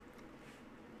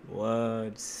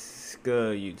What's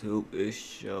good, YouTube?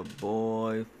 It's your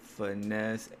boy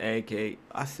Finesse, aka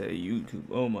I said YouTube.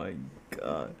 Oh my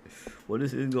god, what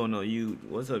is this going on?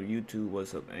 What's up, YouTube?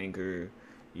 What's up, Anchor?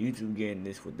 YouTube getting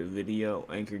this with the video,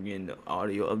 Anchor getting the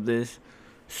audio of this.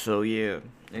 So yeah,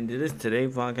 and today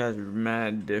podcast is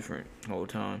mad different whole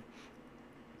time.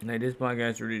 Like this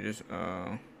podcast really just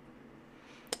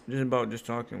about just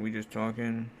talking. We just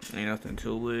talking. Ain't nothing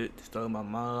to it. Just talking about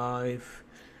my life.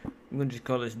 We're gonna just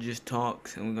call this just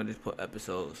talks, and we're gonna just put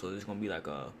episodes. So it's gonna be like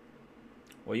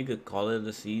well, you could call it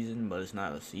a season, but it's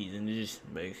not a season. It's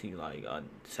just basically like a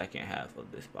second half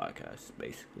of this podcast,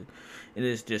 basically. And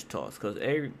it's just talks, cause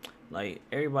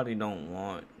everybody don't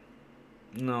want,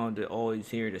 to always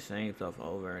hear the same stuff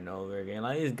over and over again.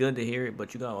 Like it's good to hear it,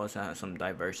 but you gotta also have some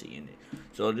diversity in it.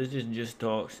 So this is just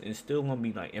talks. It's still gonna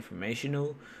be like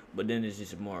informational, but then it's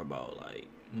just more about like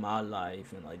my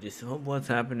life and like just what's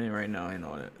happening right now and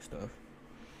all that stuff.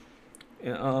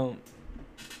 And I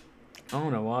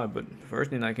don't know why, but the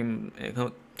first thing I can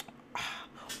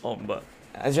oh, but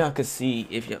as y'all can see,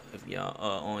 if y'all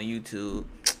on YouTube,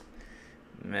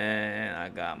 man, I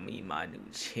got me my new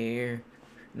chair.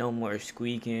 No more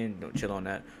squeaking. Don't chill on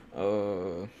that.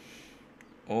 All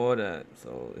that.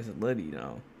 So it's litty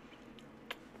now.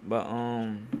 But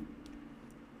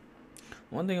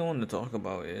one thing I wanted to talk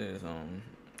about is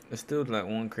it's still like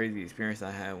one crazy experience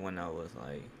I had when I was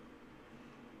like,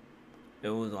 it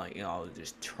was like I was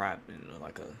just trapped in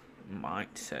like a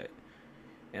mindset,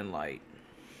 and like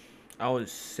I was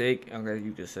sick, I guess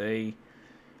you could say,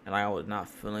 and like I was not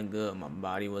feeling good. My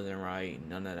body wasn't right.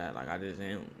 None of that. Like I just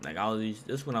didn't like I was just,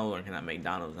 this when I was working at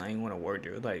McDonald's. I didn't want to work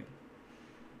there. It was like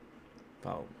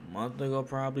about a month ago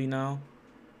probably now.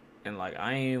 And like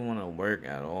I ain't want to work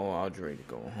at all. I was ready to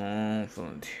go home,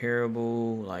 feeling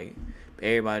terrible. Like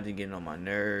everybody just getting on my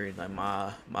nerves. Like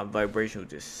my vibration was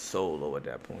just so low at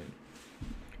that point,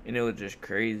 and it was just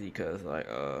crazy because like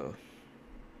I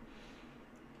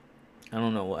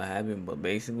don't know what happened, but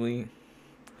basically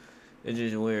it's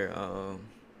just where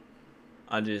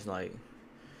I just like,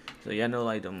 so y'all know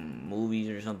like the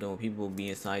movies or something where people be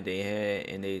inside their head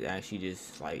and they actually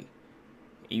just like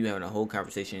you having a whole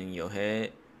conversation in your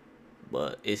head,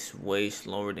 but it's way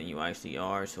slower than you actually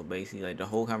are. So basically, like the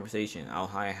whole conversation, I'll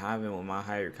have it with my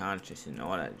higher conscious and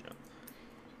all that junk.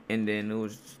 And then it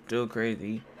was still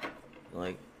crazy.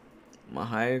 Like my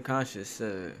higher conscious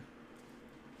said,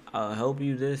 "I'll help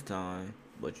you this time,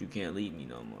 but you can't leave me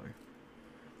no more."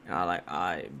 And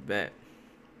I bet.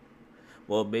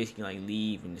 Well, basically like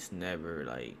leave and just never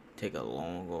like take a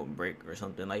long or break or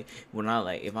something. Like when I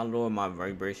like if I lower my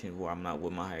vibration where I'm not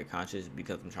with my higher conscious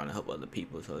because I'm trying to help other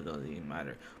people, so it doesn't even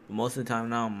matter. But most of the time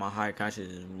now, my higher conscious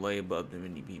is way above the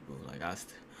many people. Like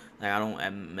I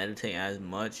don't meditate as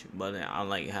much, but I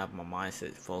like have my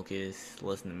mindset focused,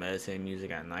 listen to meditating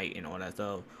music at night and all that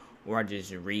stuff. Or I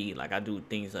just read, like I do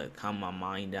things like calm my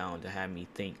mind down to have me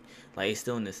think. Like it's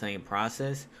still in the same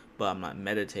process, but I'm not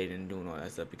meditating and doing all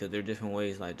that stuff because there are different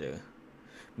ways like to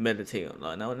meditate.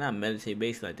 Like, no, not meditate,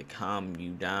 basically like to calm you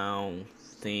down,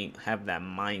 think, have that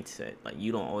mindset. Like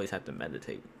you don't always have to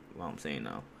meditate. What I'm saying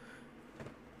now,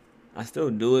 I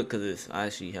still do it because it's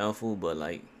actually helpful, but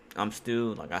like I'm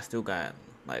still like I still got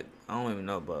like I don't even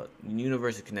know, but the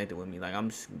universe is connected with me. Like I'm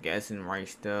just guessing right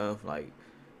stuff. Like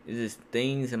it's just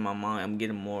things in my mind. I'm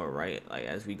getting more right. Like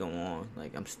as we go on,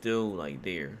 like I'm still like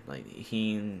there. Like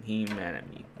he ain't mad at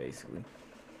me basically.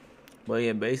 But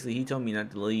yeah, basically he told me not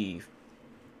to leave,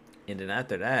 and then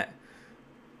after that,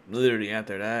 literally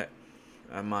after that,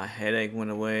 my headache went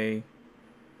away.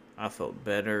 I felt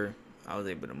better. I was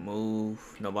able to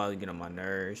move. Nobody was getting on my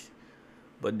nerves.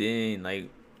 But then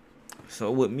like so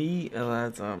with me, a lot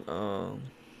of time,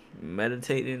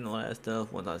 meditating and all that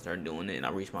stuff. Once I started doing it and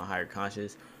I reached my higher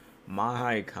conscious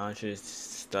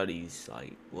studies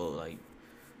like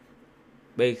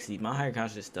basically my higher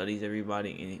conscious studies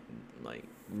everybody and like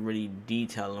really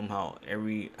detail them how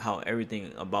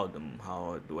everything about them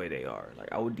how the way they are.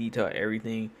 Like I would detail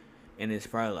everything, and it's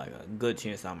probably like a good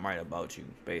chance I'm right about you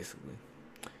basically.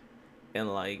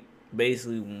 And like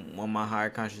basically when my higher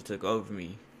conscious took over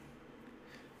me,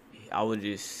 I was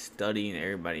just studying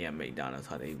everybody at McDonald's,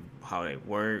 how they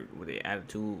work, what their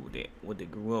attitude, what they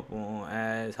grew up on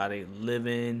as, how they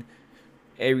living,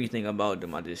 everything about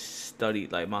them. I just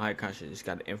studied like my high conscious just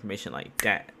got the information like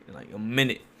that in like a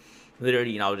minute,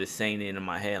 literally. And I was just saying it in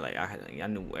my head I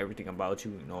knew everything about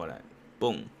you and all that.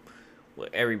 Boom,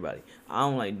 with everybody. I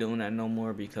don't like doing that no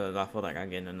more because I feel like I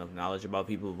get enough knowledge about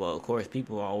people. But of course,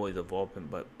 people are always evolving.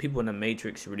 But people in the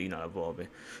matrix really not evolving.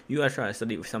 You gotta try to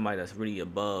study with somebody that's really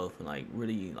above, like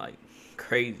really like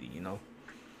crazy, you know.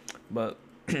 But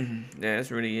yeah,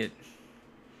 that's really it.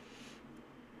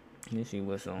 Let's see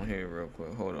what's on here real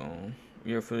quick. Hold on.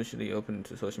 You're officially open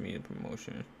to social media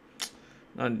promotion.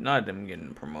 Not them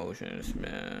getting promotions,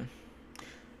 man.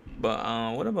 But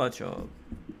what about y'all?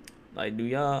 Like, do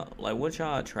y'all like what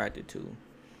y'all attracted to?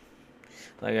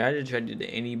 Like, are you attracted to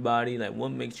anybody? Like,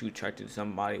 what makes you attracted to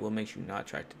somebody? What makes you not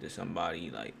attracted to somebody?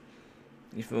 Like,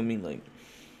 you feel me? Like,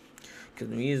 cause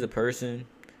me as a person,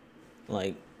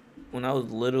 like, when I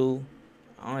was little,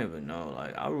 I don't even know.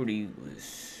 Like, I was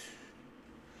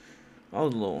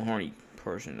a little horny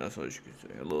person. That's what you could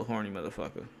say. A little horny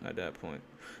motherfucker at that point.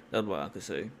 That's what I could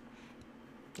say.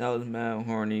 I was mad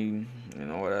horny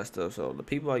and all that stuff. So the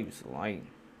people I used to like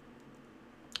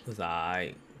was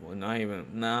alright. Well, not even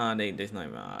They's not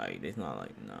even alright. It's not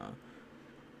like nah.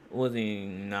 It wasn't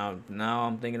even, now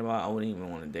I'm thinking about. I wouldn't even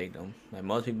want to date them. Like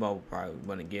most people I would probably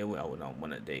want to get with, I would not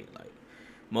want to date. Like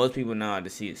most people now I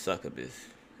just see it suck up is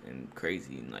and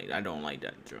crazy. And, like I don't like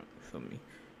that drunk for me.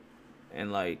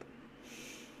 And like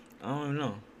I don't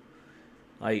know.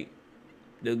 Like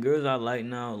the girls I like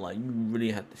now, like you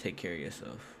really have to take care of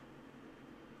yourself.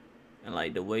 And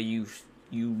like the way you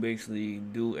basically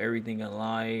do everything in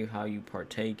life, how you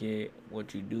partake it,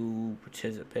 what you do,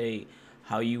 participate,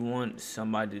 how you want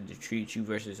somebody to treat you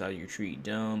versus how you treat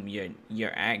them,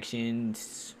 your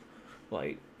actions,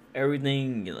 like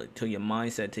everything, like to your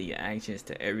mindset, to your actions,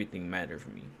 to everything matter for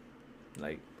me.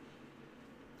 Like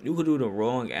you could do the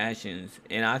wrong actions,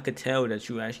 and I could tell that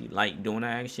you actually like doing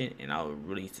that action, and I would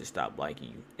really just stop liking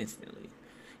you instantly,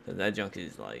 cause that junk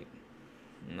is like,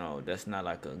 no, that's not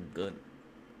like a good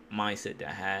mindset to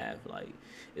have. Like,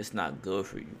 it's not good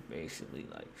for you, basically.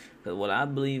 Like, cause what I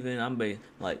believe in,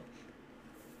 like,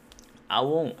 I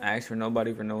won't ask for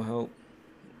nobody for no help.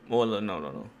 Well,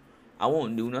 no. I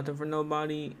won't do nothing for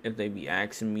nobody if they be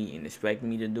asking me and expecting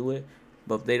me to do it.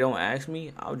 But if they don't ask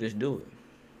me, I'll just do it.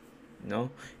 You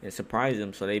know, and surprise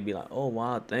them so they be like, "Oh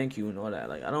wow, thank you," and all that.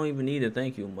 Like I don't even need a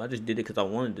thank you. I just did it because I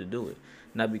wanted to do it,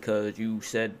 not because you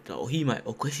said, "Oh he might."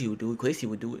 Oh Quincy would do it. Quincy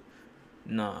would do it.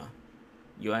 Nah,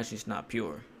 your actions not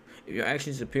pure. If your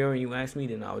actions are pure and you ask me,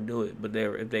 then I'll do it. But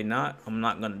if they not, I'm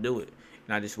not gonna do it,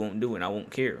 and I just won't do it. And I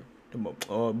won't care.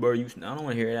 Oh, bro, I don't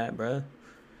want to hear that, bro,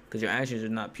 because your actions are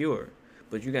not pure.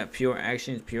 But you got pure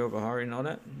actions, pure of a heart, and all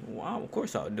that. Wow, of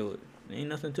course I'll do it. There ain't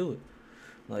nothing to it.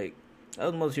 Like that's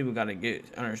what most people gotta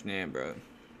understand, bro.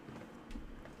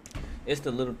 It's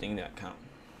the little thing that count.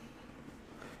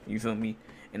 You feel me?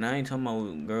 And I ain't talking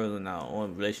about girls and not all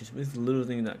relationships. It's the little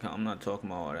things that count. I'm not talking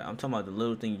about all that. I'm talking about the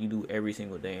little things you do every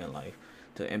single day in life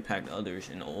to impact others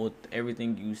and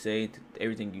everything you say,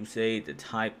 the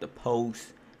type, the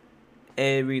post,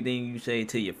 everything you say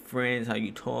to your friends, how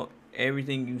you talk,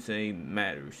 everything you say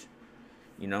matters.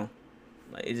 You know,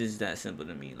 like it's just that simple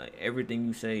to me. Like everything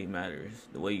you say matters.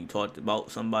 The way you talk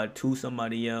about somebody to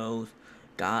somebody else,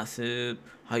 gossip,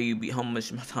 how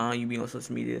much time you be on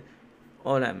social media,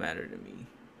 all that matter to me.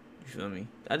 You feel me?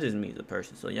 That just me as a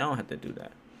person. So y'all don't have to do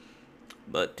that.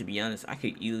 But to be honest, I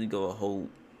could easily go a whole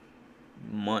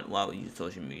month while I use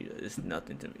social media. It's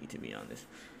nothing to me, to be honest.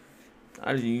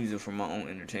 I just use it for my own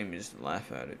entertainment, just to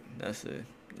laugh at it. That's it.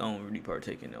 I don't really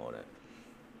partake in all that.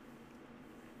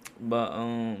 But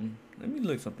let me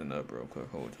look something up real quick.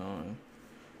 Whole time,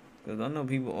 cause I know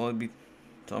people always be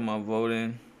talking about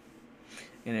voting,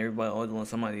 and everybody always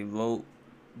wants somebody to vote.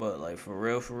 But like for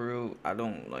real, I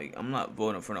don't like. I'm not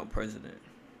voting for no president.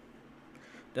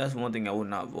 That's one thing I would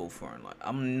not vote for. Like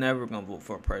I'm never gonna vote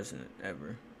for a president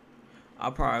ever.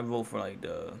 I'll probably vote for like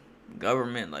the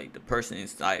government, like the person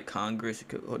inside Congress.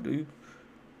 Or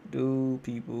do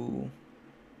people?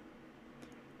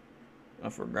 I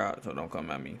forgot, so don't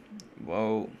come at me.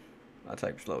 Vote. I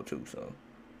type slow too, so.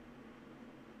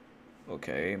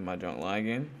 Okay, my junk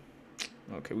lagging.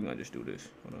 Okay, we're gonna just do this.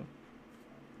 Hold on.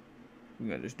 We're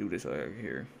gonna just do this right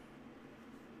here.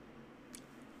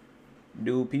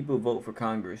 Do people vote for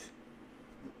Congress?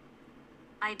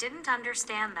 I didn't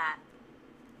understand that.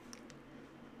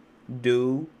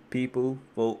 Do people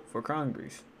vote for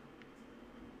Congress?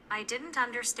 I didn't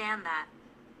understand that.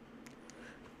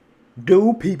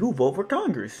 Do people vote for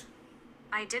Congress?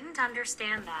 I didn't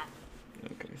understand that.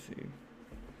 Okay, see.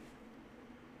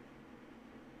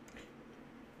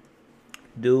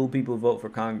 Do people vote for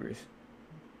Congress?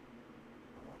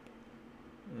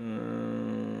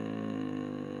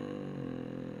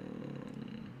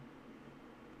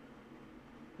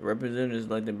 Representatives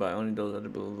elected by only those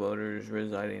eligible voters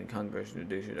residing in congressional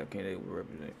district that candidate will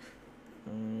represent.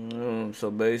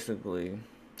 So basically,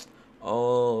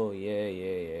 oh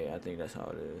yeah. I think that's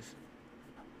how it is.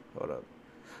 Hold up.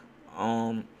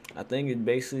 I think it's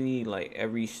basically like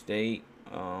every state.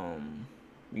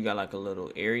 You got like a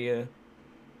little area,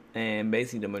 And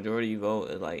basically the majority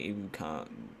vote is like if you hold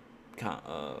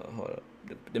up,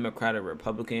 the Democrat or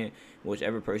Republican,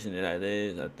 whichever person that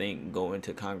is, I think go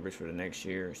into Congress for the next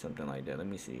year or something like that. Let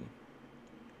me see.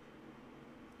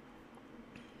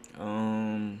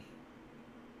 Um,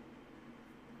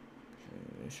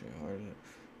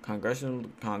 congressional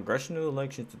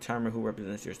elections determine who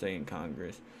represents your state in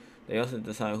Congress. They also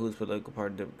decide whose political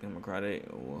party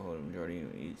Democratic will hold a majority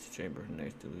in each chamber for the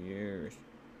next 2 years.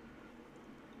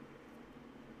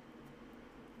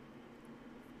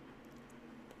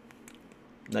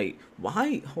 Like,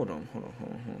 why? Hold on.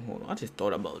 I just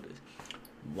thought about this.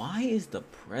 Why is the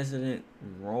president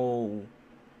role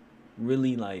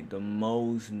really like the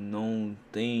most known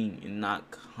thing and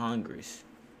not Congress?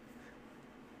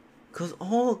 Cause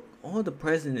all the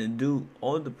president do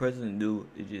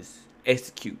is just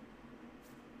execute.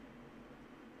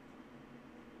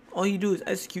 All he do is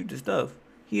execute the stuff.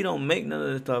 He don't make none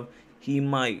of the stuff. He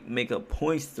might make a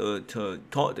point to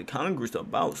talk to Congress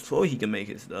about so he can make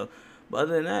his stuff. But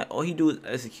other than that, all he do is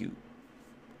execute.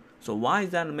 So why is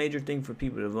that a major thing for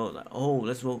people to vote? Like, oh,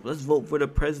 let's vote for the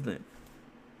president.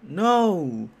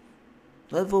 No,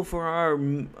 let's vote for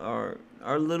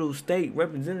our little state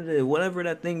representative, whatever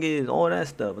that thing is, all that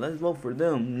stuff. Let's vote for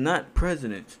them, not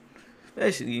presidents.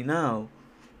 Especially now.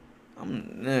 We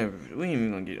ain't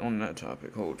even gonna get on that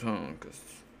topic whole time, cause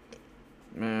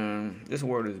man, this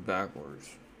world is backwards.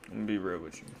 I'm gonna be real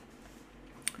with you.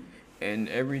 And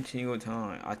every single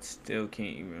time, I still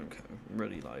can't even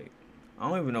really like. I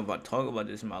don't even know if I talk about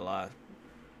this in my last.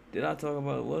 Did I talk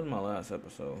about it? What was my last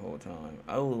episode? The whole time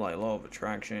I was like law of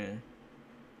attraction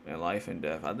and life and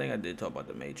death. I think I did talk about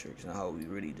the Matrix and how we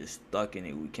really just stuck in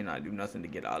it. We cannot do nothing to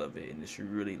get out of it, and it's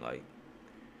really like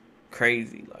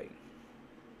crazy. Like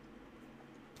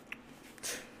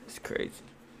it's crazy.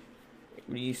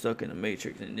 We stuck in the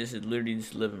Matrix, and this is literally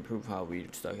just living proof how we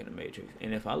stuck in the Matrix.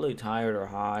 And if I look tired or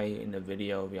high in the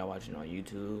video, if y'all watching on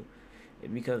YouTube,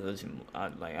 it's because I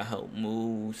help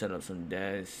move, set up some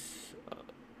desks,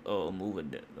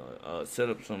 set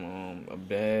up some a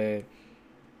bed,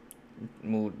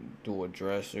 move to a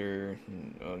dresser,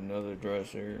 another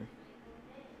dresser,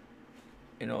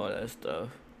 and all that stuff.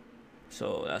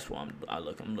 So that's why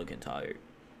I'm looking tired.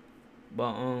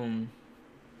 But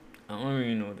I don't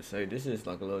really know what to say. This is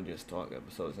like a little just talk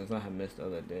episode since I have missed the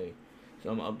other day. So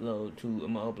I'm gonna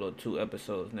upload two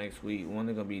episodes next week. One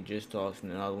is gonna be just talks,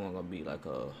 and the other one gonna be like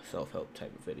a self help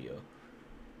type of video.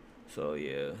 So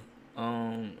yeah,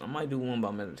 I might do one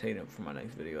about meditating for my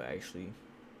next video actually,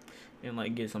 and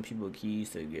like get some people keys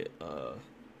to get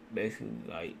basically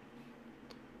like.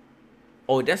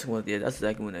 Oh, that's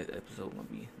exactly what the next episode gonna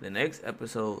be. The next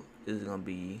episode is gonna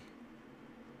be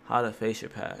how to face your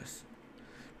past.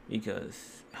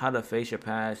 Because how to face your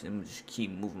past and just keep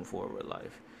moving forward with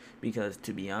life. Because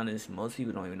to be honest, most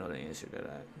people don't even know the answer to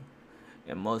that,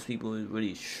 and most people is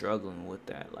really struggling with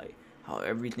that. Like how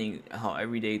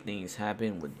everyday things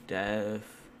happen with death,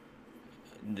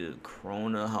 the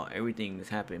corona, how everything is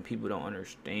happening. People don't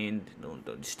understand,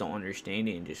 just don't understand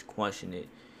it and just question it,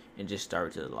 and just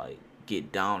start to like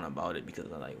get down about it because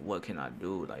of like what can I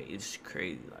do? Like it's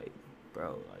crazy, like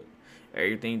bro, like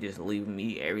everything just leaving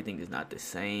me. Everything is not the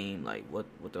same. Like what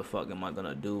the fuck am I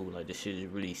gonna do? Like this shit is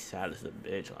really sad as a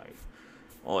bitch. Like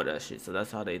all that shit. So that's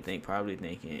how they think, probably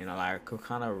thinking. And I like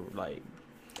kind of like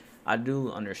I do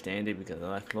understand it because I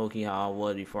like low-key how I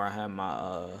was before I had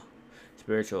my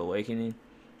spiritual awakening.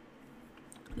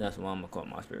 That's why I'm gonna call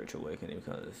my spiritual awakening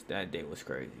because that day was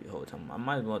crazy the whole time. I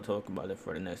might as well talk about it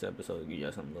for the next episode. Give you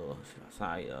some little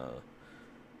side.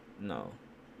 No,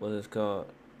 what is it called?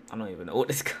 I don't even know what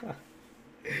it's called.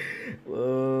 Well,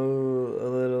 a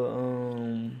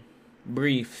little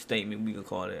brief statement we could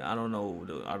call it. I don't know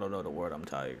the word. I'm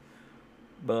tired.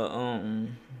 But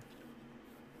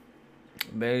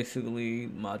basically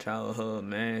my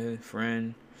childhood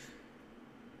friend,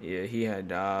 yeah, he had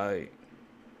died,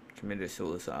 committed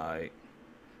suicide,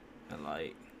 and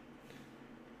like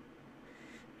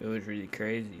it was really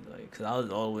crazy. Like, cause I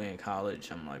was all the way in college.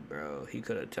 I'm like, bro, he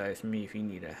could have texted me if he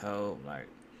needed help. Like.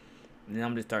 And then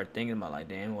I'm just start thinking about like,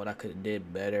 damn, what I could have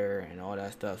did better and all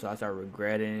that stuff. So I start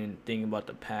regretting, thinking about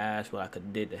the past, what I could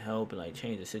have did to help and like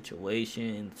change the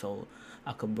situation, so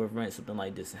I could prevent something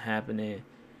like this happening.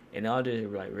 And all just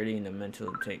like really in the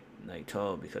mental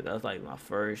toll because that was like my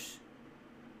first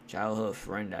childhood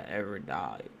friend that ever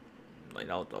died. Like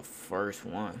that was the first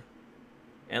one,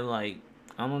 and like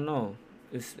I don't know,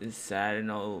 it's sad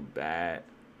and all bad,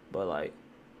 but like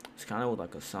it's kind of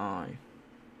like a sign.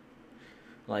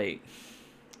 Like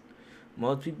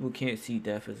most people can't see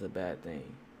death as a bad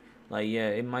thing. Like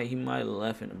yeah, he might have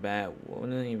left in a bad. Well,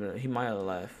 not even he might have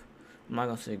left, I'm not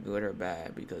gonna say good or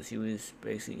bad because he was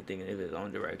basically thinking of his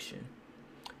own direction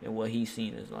and what he's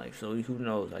seen in his life. So who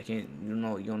knows? I can't. You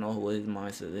don't know what his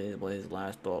mindset is, what his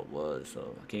last thought was.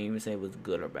 So I can't even say it was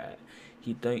good or bad.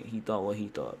 He thought what he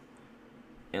thought,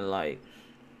 and like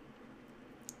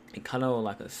it kind of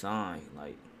like a sign,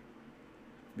 like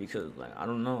because like I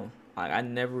don't know, like I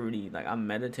never really like I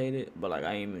meditated, but like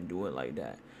I didn't even do it like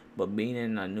that. But being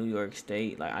in New York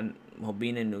State, well,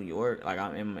 being in New York, like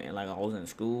like I was in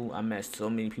school, I met so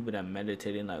many people that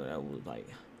meditated, like that was like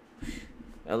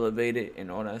elevated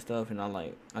and all that stuff, and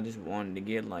I just wanted to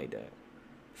get like that.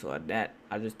 So at that,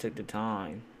 I just took the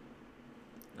time.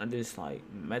 I just like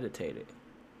meditated,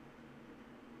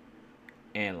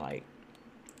 and like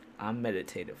I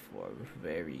meditated for a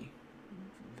very,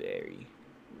 very,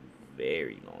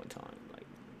 very long time, like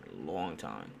long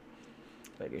time,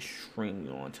 like extremely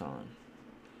long time,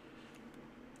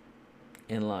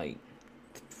 and like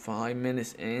 5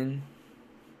 minutes in,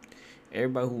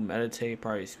 everybody who meditate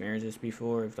probably experienced this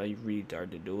before. If like you really start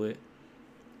to do it,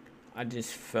 I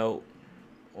just felt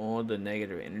all the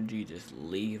negative energy just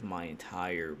leave my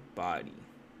entire body.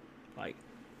 Like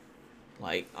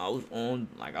I was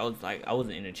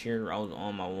in a chair, I was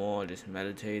on my wall just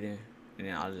meditating, and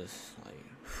then I just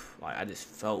like I just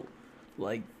felt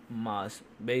like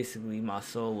basically my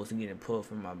soul was getting pulled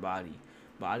from my body.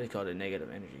 But I just called it negative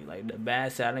energy. Like the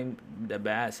bad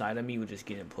side of me was just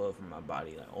getting pulled from my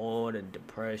body. Like all the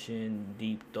depression,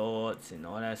 deep thoughts, and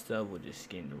all that stuff was just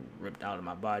getting ripped out of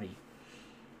my body.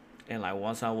 And like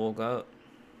once I woke up,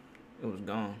 it was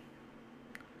gone.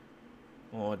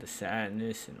 All the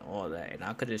sadness and all that, and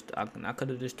I could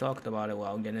have just talked about it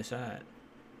while getting sad.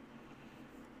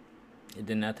 And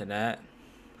then after that,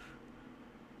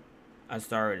 I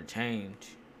started to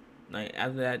change. Like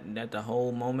after that the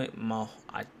whole moment,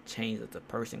 I changed as a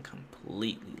person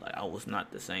completely. Like I was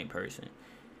not the same person.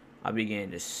 I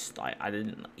began to like I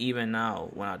didn't even now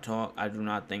when I talk, I do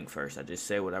not think first. I just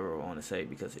say whatever I want to say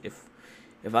because if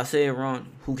I say it wrong,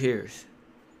 who cares?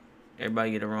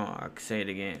 Everybody get it wrong. I can say it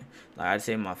again. Like I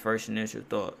say my first initial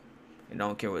thought, and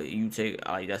don't care what you take.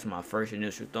 Like that's my first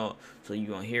initial thought, so you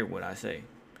gonna hear what I say.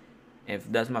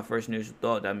 If that's my first initial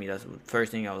thought, that means that's the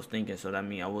first thing I was thinking. So that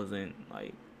means I wasn't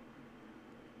like.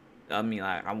 I mean,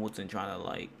 like I wasn't trying to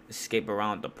like escape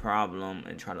around the problem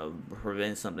and try to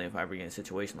prevent something if I ever get in a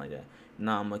situation like that.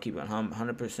 Nah, I'm gonna keep it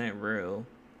 100% real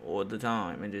all the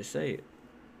time and just say it.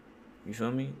 You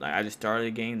feel me? Like I just started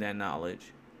to gain that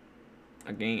knowledge.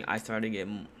 I started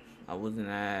getting. I wasn't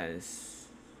as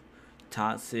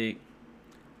toxic.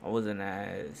 I wasn't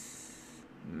as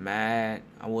mad.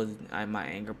 My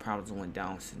anger problems went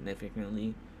down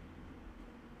significantly.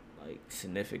 Like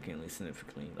significantly.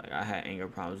 Like I had anger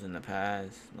problems in the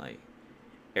past. Like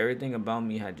everything about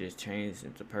me had just changed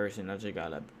as a person. I just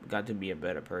got to be a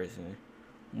better person.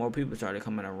 More people started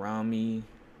coming around me.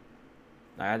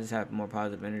 Like I just had more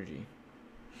positive energy.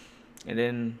 And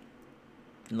then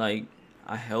like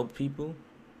I helped people,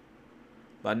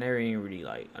 but I never even really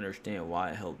like understand why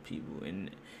I help people.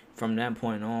 And from that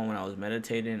point on, when I was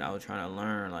meditating, I was trying to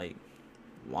learn like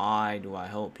why do I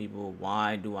help people?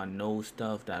 Why do I know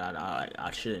stuff that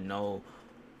I shouldn't know?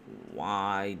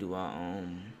 Why do I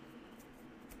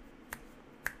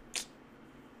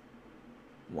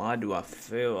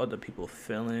feel other people's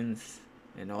feelings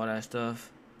and all that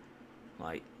stuff?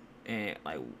 Like and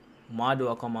like why do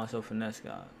I call myself a finesse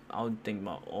guy? I would think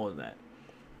about all of that.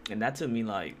 And that took me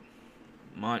like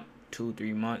month, 2,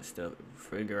 3 months to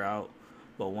figure out.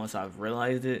 But once I've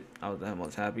realized it, I was the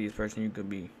most happiest person you could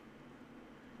be.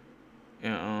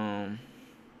 And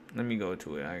let me go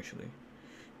to it actually.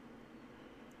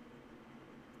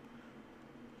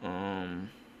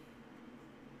 Um,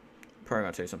 Probably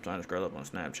gonna take some time to scroll up on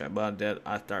Snapchat, but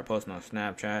I started posting on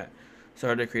Snapchat.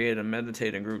 Started to create a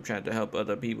meditating group chat to help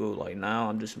other people. Like now,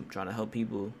 I'm just trying to help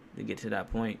people to get to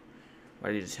that point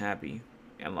where they're just happy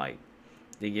and like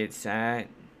they get sad.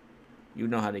 You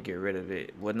know how to get rid of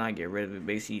it. Well, not get rid of it.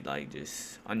 Basically, like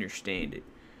just understand it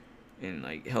and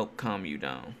like help calm you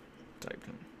down, type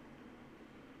thing.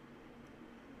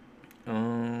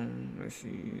 Let's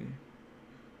see.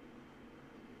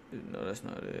 No, that's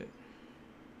not it.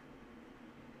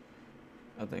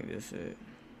 I think that's it.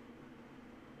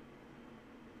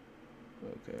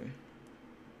 Okay.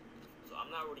 So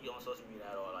I'm not really on social media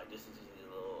at all. Like this is just a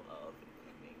little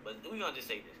thing. But we gonna just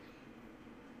say this.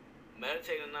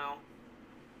 Meditating now.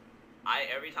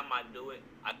 Every time I do it,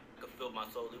 I can feel my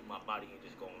soul leave my body and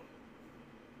just going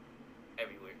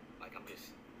everywhere. Like I'm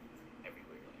just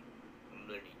everywhere. Like I'm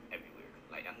literally everywhere.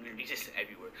 Like I'm literally just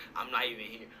everywhere. I'm not even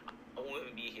here. I won't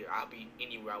even be here. I'll be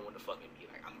anywhere I want to fucking be.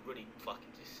 Like I'm really fucking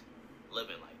just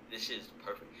living like This shit is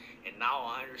perfect. And now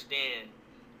I understand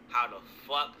how the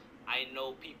fuck I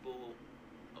know people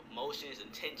emotions,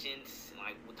 intentions, and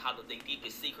like with how to think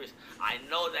deepest secrets. I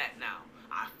know that now.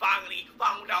 I finally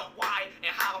found out why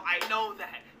and how I know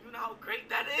that. You know how great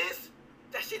that is?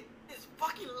 That shit is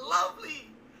fucking lovely.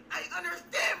 I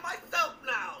understand myself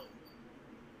now.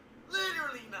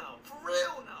 Literally now. For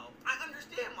real now. I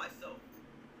understand myself.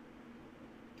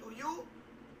 Do you?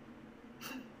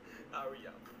 Hurry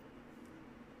up.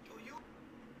 Do you?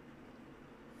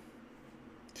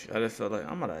 I just felt like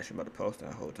I'm not actually about to post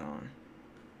that whole time.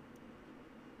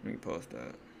 Let me post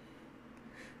that.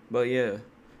 But yeah,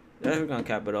 that's gonna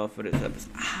cap it off for this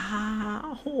episode.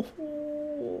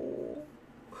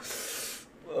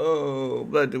 Oh,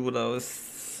 but what I was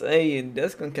saying,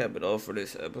 that's gonna cap it off for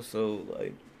this episode.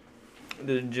 Like,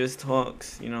 the just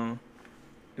talks, you know.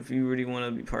 If you really want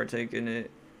to be partaking in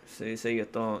it, say your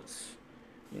thoughts.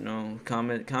 You know,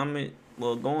 comment.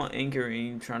 Well, go on Anchor and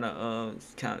you try to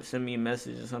send me a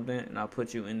message or something, and I'll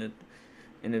put you in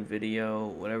the video,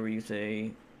 whatever you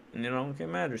say. And it don't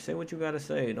matter. Say what you gotta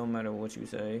say. It don't matter what you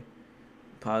say.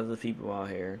 Positive people out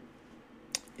here.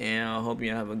 And I hope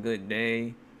you have a good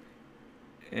day.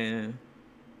 And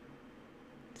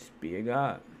just be a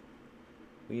God.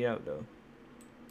 We out though.